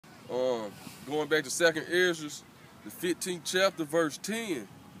Going back to 2nd Ezra, the 15th chapter, verse 10.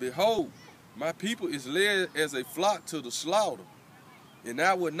 Behold, my people is led as a flock to the slaughter, and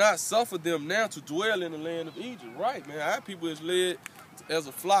I would not suffer them now to dwell in the land of Egypt. Right, man. Our people is led as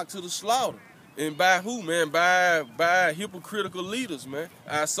a flock to the slaughter. And by who, man? By hypocritical leaders, man.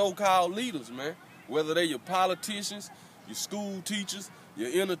 Our so-called leaders, man. Whether they your politicians, your school teachers,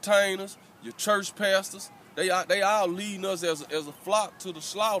 your entertainers, your church pastors, they all leading us as a flock to the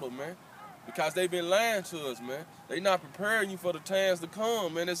slaughter, man. Because they've been lying to us, man. They not preparing you for the times to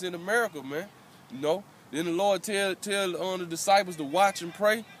come, man. That's in America, man. You know. Then the Lord tell the disciples to watch and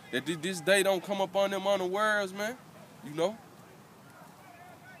pray that this day don't come up on them unawares, man. You know.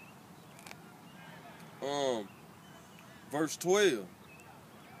 Verse 12.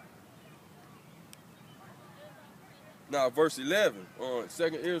 Now, verse 11.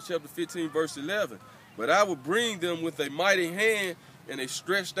 2nd Ezra chapter 15, verse 11. But I will bring them with a mighty hand and a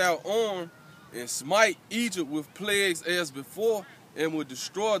stretched out arm, and smite Egypt with plagues as before, and will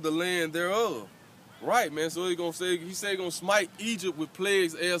destroy the land thereof. Right, man. So he said he's gonna smite Egypt with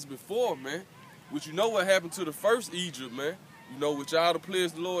plagues as before, man. Which you know what happened to the first Egypt, man. You know, which all the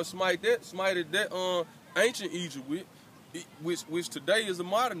plagues the Lord smited that ancient Egypt with, which today is a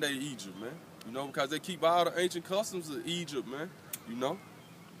modern day Egypt, man. You know, because they keep all the ancient customs of Egypt, man. You know.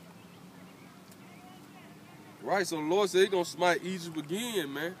 Right, so the Lord said he's gonna smite Egypt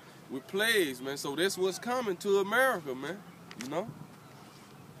again, man, with plagues, man. So that's what's coming to America, man. You know.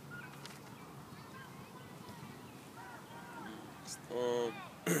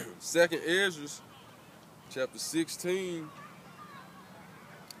 2nd Ezra, chapter 16,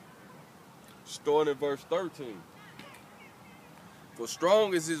 starting at verse 13. For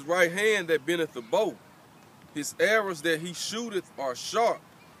strong is his right hand that bendeth the bow. His arrows that he shooteth are sharp,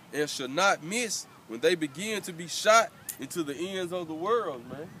 and shall not miss when they begin to be shot into the ends of the world,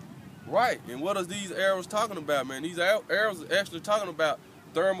 man. Right, and what are these arrows talking about, man? These arrows are actually talking about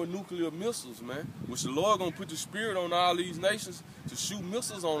thermonuclear missiles, man, which the Lord gonna put the spirit on all these nations to shoot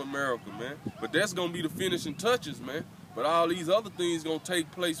missiles on America, man. But that's gonna be the finishing touches, man. But all these other things gonna take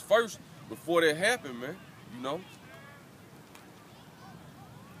place first before that happen, man. You know.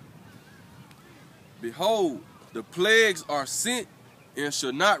 Behold, the plagues are sent and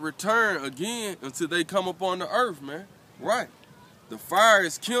shall not return again until they come upon the earth, man. Right. The fire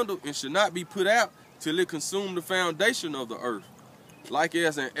is kindled and shall not be put out till it consume the foundation of the earth. Like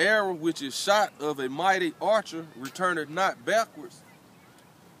as an arrow which is shot of a mighty archer returneth not backwards,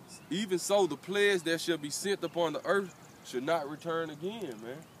 even so the plagues that shall be sent upon the earth should not return again,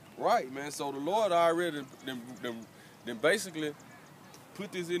 man. Right, man. So the Lord already then basically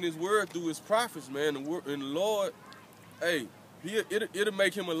put this in his word through his prophets, man. And the Lord, hey, it'll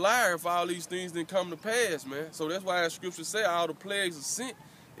make him a liar if all these things didn't come to pass, man. So that's why that scripture say all the plagues are sent,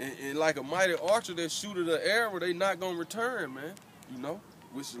 and like a mighty archer that shooted an arrow, they not gonna return, man. You know,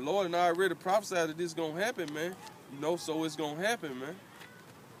 which the Lord and I already prophesied that this is gonna happen, man. You know, so it's gonna happen, man.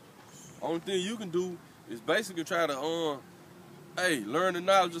 Only thing you can do is basically try to learn the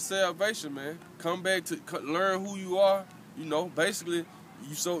knowledge of salvation, man. Come back to learn who you are. You know, basically,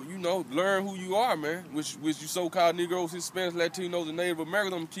 learn who you are, man. Which you so-called Negroes, Hispanics, Latinos, and Native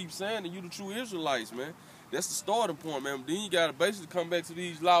Americans, I'm keep saying that you the true Israelites, man. That's the starting point, man. But then you gotta basically come back to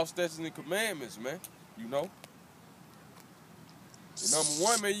these laws, statutes, and commandments, man. You know. And number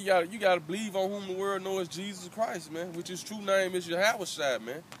one, man, you gotta believe on whom the world knows Jesus Christ, man. Which his true name is Yahweh,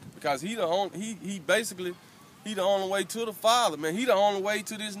 man. Because he the only way to the Father, man. He the only way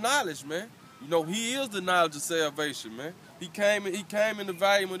to this knowledge, man. You know, he is the knowledge of salvation, man. He came in the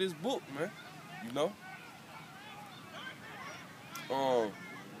volume of this book, man. You know.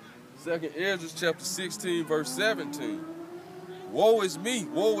 2nd Ezra chapter 16, verse 17. Woe is me,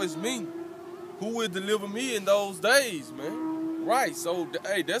 who will deliver me in those days, man? Right, so,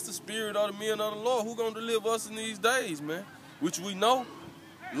 hey, that's the spirit of the men of the Lord. Who gonna deliver us in these days, man? Which we know,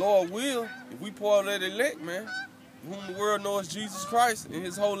 Lord will, if we part of that elect, man. Whom the world knows Jesus Christ, and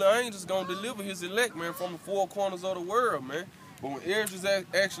his holy angels gonna deliver his elect, man, from the four corners of the world, man. But when Ezra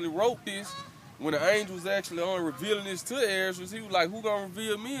actually wrote this, when the angel was actually revealing this to Ezra, he was like, who gonna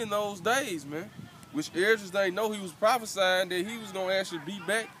reveal me in those days, man? Which Ezra didn't know. He was prophesying that he was gonna actually be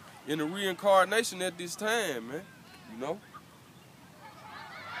back in the reincarnation at this time, man. You know?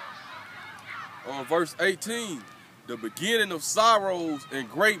 Verse 18, the beginning of sorrows and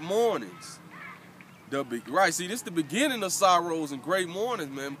great mournings. Right, see, this is the beginning of sorrows and great mournings,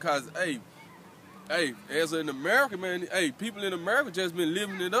 man, because, hey, as in America, man, hey, people in America just been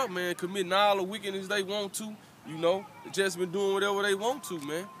living it up, man, committing all the wickedness they want to, you know, just been doing whatever they want to,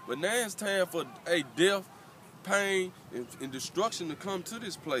 man. But now it's time for, death pain, and destruction to come to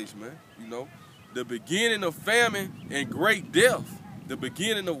this place, man. You know, the beginning of famine and great death, the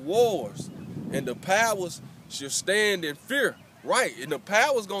beginning of wars, and the powers shall stand in fear. Right, and the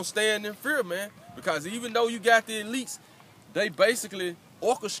powers gonna stand in fear, man, because even though you got the elites, they basically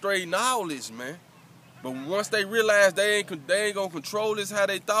orchestrating all this, man. But once they realize they ain't gonna control this how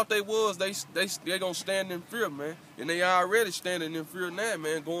they thought they was, they gonna stand in fear, man. And they already standing in fear now,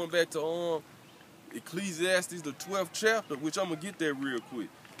 man. Going back to Ecclesiastes, the 12th chapter, which I'm gonna get there real quick.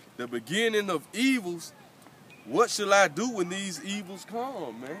 The beginning of evils. What shall I do when these evils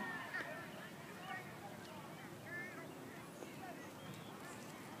come, man?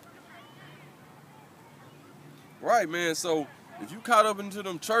 Right, man. So if you caught up into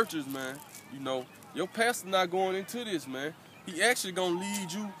them churches, man, you know, your pastor not going into this, man. He actually gonna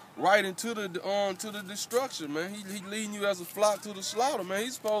lead you right into the to the destruction, man. He leading you as a flock to the slaughter, man.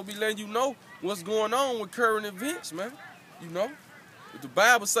 He's supposed to be letting you know what's going on with current events, man. You know, if the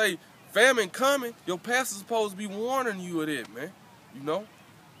Bible say famine coming, your pastor's supposed to be warning you of that, man. You know,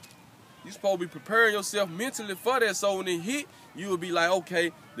 you supposed to be preparing yourself mentally for that, so when it hit, you would be like,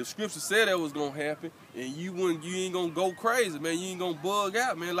 okay, the scripture said that was gonna happen, and you ain't gonna go crazy, man. You ain't gonna bug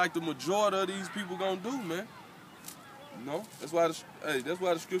out, man, like the majority of these people gonna do, man. You know, that's why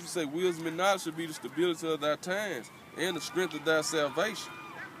the scripture say wisdom and knowledge should be the stability of thy times and the strength of thy salvation.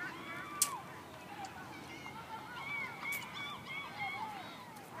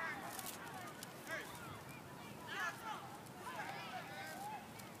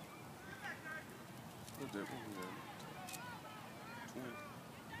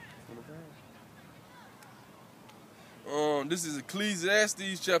 This is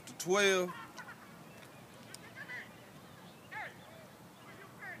Ecclesiastes chapter 12. I'm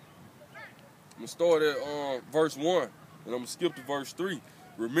going to start at verse 1, and I'm going to skip to verse 3.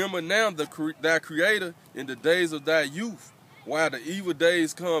 Remember now thy Creator in the days of thy youth, while the evil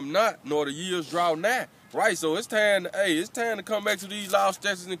days come not, nor the years draw nigh. Right, so it's time to come back to these laws,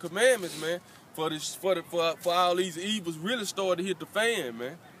 statutes, and commandments, man, for all these evils really start to hit the fan,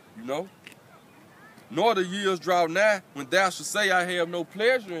 man, you know. Nor the years draw nigh when thou shalt say, I have no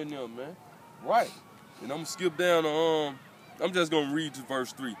pleasure in them, man. Right. And I'm going to skip down to, I'm just going to read to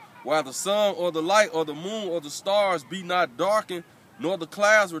verse 3. While the sun or the light or the moon or the stars be not darkened, nor the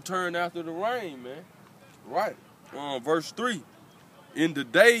clouds return after the rain, man. Right. Verse 3. In the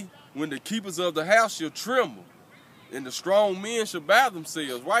day when the keepers of the house shall tremble, and the strong men shall bow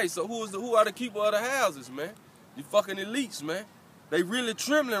themselves. Right. So who are the keeper of the houses, man? The fucking elites, man. They really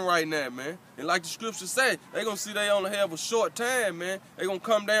trembling right now, man. And like the scripture say, they gonna see they only have a short time, man. They gonna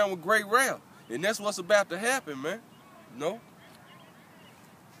come down with great wrath. And that's what's about to happen, man. You know?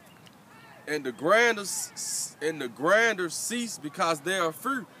 And the grander cease because they are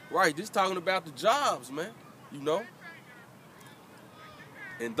free. Right, this talking about the jobs, man. You know?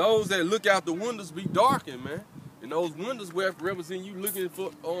 And those that look out the windows be darkened, man. And those windows represent you looking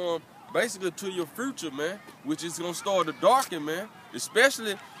for basically to your future, man, which is gonna start to darken, man.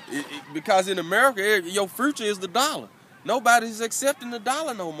 Especially because in America, your future is the dollar. Nobody's accepting the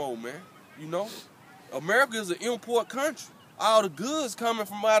dollar no more, man. You know, America is an import country. All the goods coming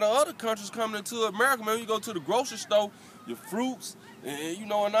from out of other countries coming into America, man. You go to the grocery store, your fruits, and you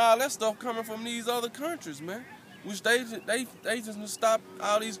know, and all that stuff coming from these other countries, man. Which they just stop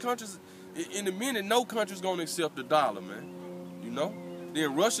all these countries in a minute. No country's gonna accept the dollar, man. You know.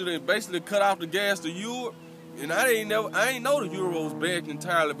 Then Russia, they basically cut off the gas to Europe, and I ain't know the euro was backed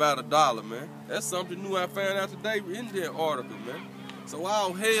entirely by the dollar, man. That's something new I found out today in that article, man. So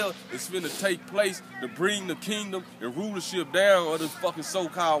all hell is finna take place to bring the kingdom and rulership down of this fucking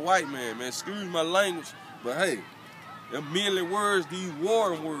so-called white man, man. Excuse my language, but hey, them mainly words, these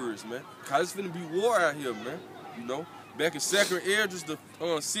warring words, man. Cause it's finna be war out here, man. You know, back in 2nd Esdras, the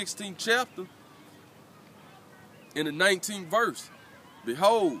 16th chapter, in the 19th verse.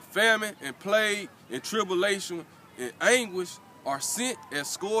 Behold, famine and plague and tribulation and anguish are sent as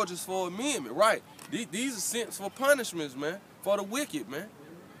scourges for amendment. Right. These are sent for punishments, man, for the wicked, man.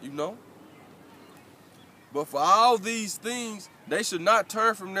 You know. But for all these things, they should not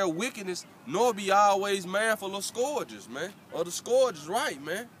turn from their wickedness, nor be always mindful of scourges, man. Or the scourges, right,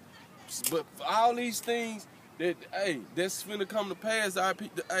 man. But for all these things that, that's finna come to pass,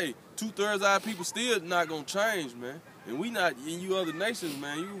 2/3 of our people still not gonna change, man. And we not in you other nations,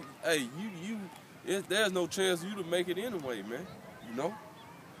 man. There's no chance for you to make it anyway, man. You know.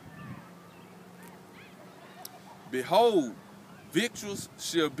 Behold, victuals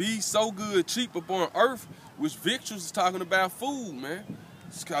shall be so good cheap upon earth, which victuals is talking about food, man.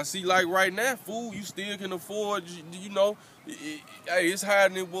 I see, like right now, food, you still can afford, you know, hey, it's higher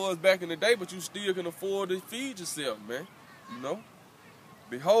than it was back in the day, but you still can afford to feed yourself, man, you know.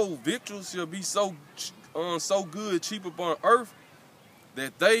 Behold, victuals shall be so good, cheap upon earth,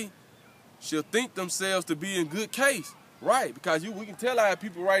 that they shall think themselves to be in good case. Right, because we can tell our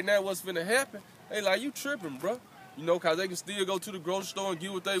people right now what's finna happen. They like, you tripping, bro. You know, because they can still go to the grocery store and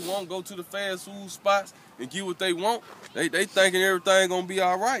get what they want, go to the fast food spots and get what they want. They thinking everything gonna be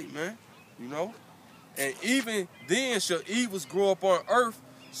all right, man. You know? And even then shall evils grow up on earth,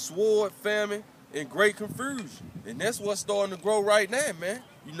 sword, famine, and great confusion. And that's what's starting to grow right now, man.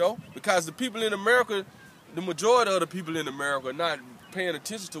 You know? Because the people in America, the majority of the people in America are not paying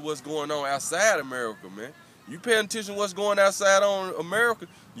attention to what's going on outside America, man. You paying attention to what's going outside on America,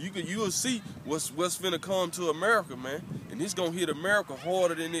 you'll see what's finna come to America, man. And it's gonna hit America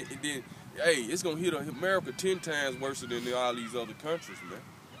harder than it. Then, hey, it's gonna hit America 10 times worse than all these other countries, man.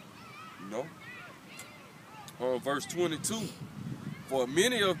 You know. Verse 22. For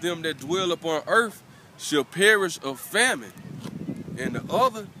many of them that dwell upon earth shall perish of famine, and the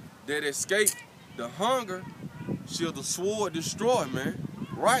other that escape the hunger shall the sword destroy, man.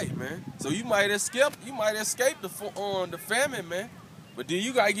 Right, man. So you might escape the famine, man. But then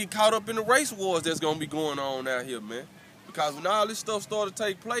you gotta get caught up in the race wars that's gonna be going on out here, man. Because when all this stuff started to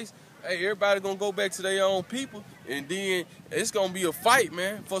take place, hey, everybody gonna go back to their own people, and then it's gonna be a fight,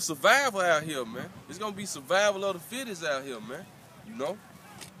 man, for survival out here, man. It's gonna be survival of the fittest out here, man. You know.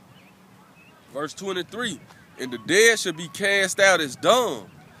 Verse 23. And the dead shall be cast out as dung,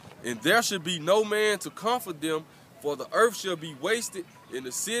 and there shall be no man to comfort them, for the earth shall be wasted, and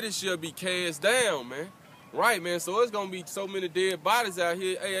the city shall be cast down, man. Right, man. So it's gonna be so many dead bodies out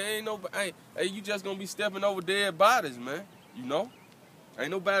here. Hey, you just gonna be stepping over dead bodies, man. You know?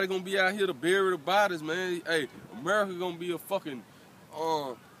 Ain't nobody gonna be out here to bury the bodies, man. Hey, America gonna be a fucking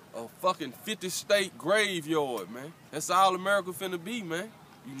 50-state graveyard, man. That's all America finna be, man.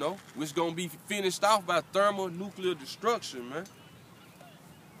 You know? Which gonna be finished off by thermonuclear destruction, man.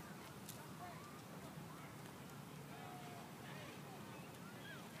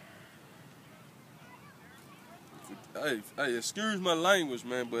 Hey, excuse my language,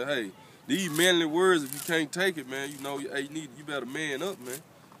 man, but hey, these manly words, if you can't take it, man, you know, hey, you better man up, man.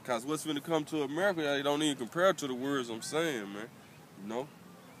 Cause what's finna come to America, they don't even compare to the words I'm saying, man. You know?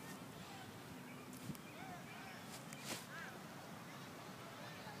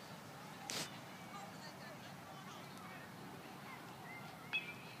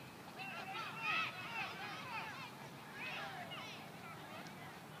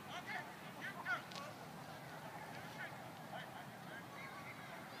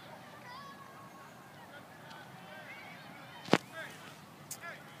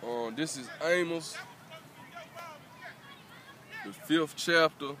 This is Amos, the 5th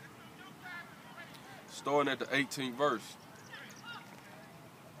chapter, starting at the 18th verse.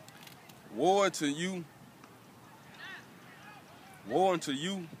 Woe unto you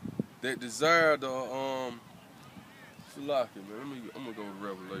that desire the Salaki, man. I'm gonna go to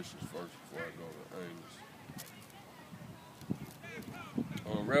Revelations first before I go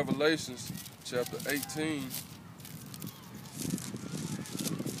to Amos. Revelations chapter 18.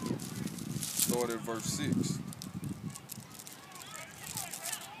 Start at verse 6.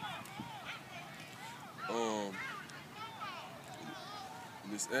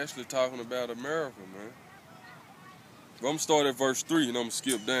 It's actually talking about America, man. I'm gonna start at verse 3 and I'm gonna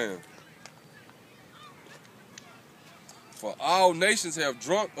skip down. For all nations have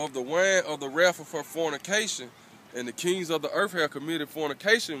drunk of the wine of the wrath of her fornication, and the kings of the earth have committed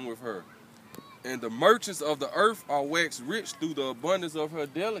fornication with her. And the merchants of the earth are waxed rich through the abundance of her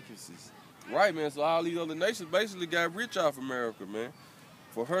delicacies. Right, man. So all these other nations basically got rich off America, man.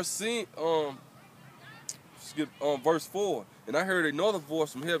 For her sin, verse 4. And I heard another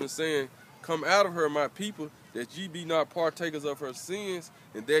voice from heaven saying, Come out of her, my people, that ye be not partakers of her sins,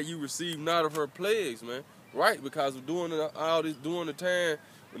 and that you receive not of her plagues, man. Right, because of doing all this during the time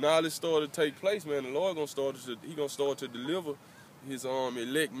when all this started to take place, man, the Lord gonna start to deliver his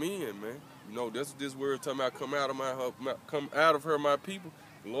elect men, man. You know, that's what this word talking about. Come out of her, my people.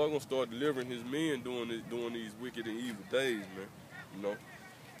 The Lord gonna start delivering his men during these wicked and evil days, man. You know,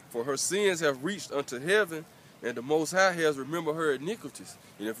 for her sins have reached unto heaven, and the Most High has remembered her iniquities.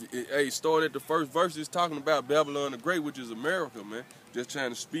 And if start at the first verse, it's talking about Babylon the Great, which is America, man. Just trying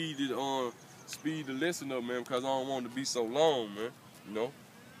to speed the lesson up, man, because I don't want it to be so long, man. You know,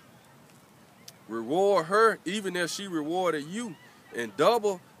 reward her even as she rewarded you, and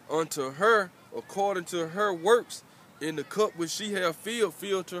double unto her according to her works. In the cup which she have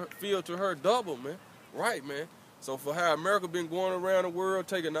filled to her double, man. Right, man. So for how America been going around the world,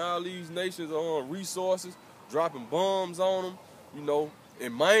 taking all these nations on resources, dropping bombs on them, you know,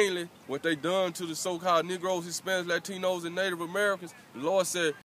 and mainly what they done to the so-called Negroes, Hispanics, Latinos, and Native Americans, the Lord said,